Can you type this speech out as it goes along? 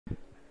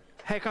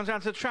Here comes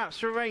down to the traps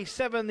for race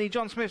 7, the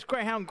John Smith's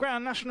Greyhound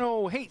Grand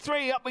National. Heat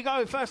 3, up we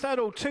go. First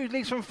hurdle, 2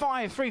 leads from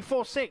 5, 3,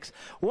 4, 6.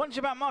 Once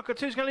about marker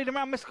 2's going to lead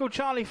around Mystical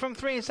Charlie from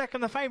 3 in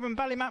second. The favourite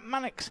Ballymac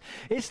Manix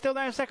is still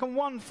there in second.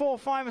 1, 4,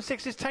 5 and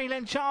 6 is tail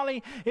end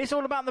Charlie. It's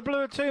all about the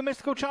blue of 2.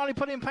 Mystical Charlie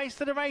putting pace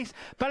to the race.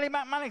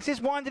 Ballymac Manix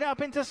is winding up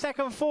into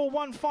second. 4,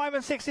 1, 5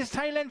 and 6 is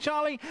tail end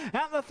Charlie.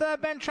 At the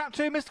third bend, trap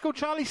 2, Mystical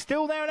Charlie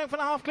still there,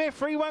 11.5 clear.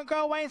 3 won't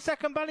go away in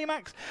second.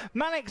 Ballymac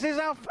Manix is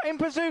out in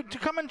pursuit to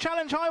come and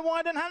challenge High,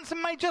 Wide and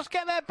Handsome may just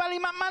get there.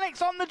 Ballymac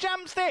Manix on the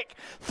jam stick.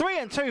 3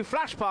 and 2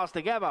 flash past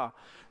together.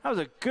 That was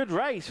a good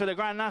race for the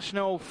Grand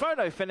National.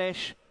 Photo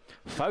finish.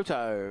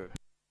 Photo.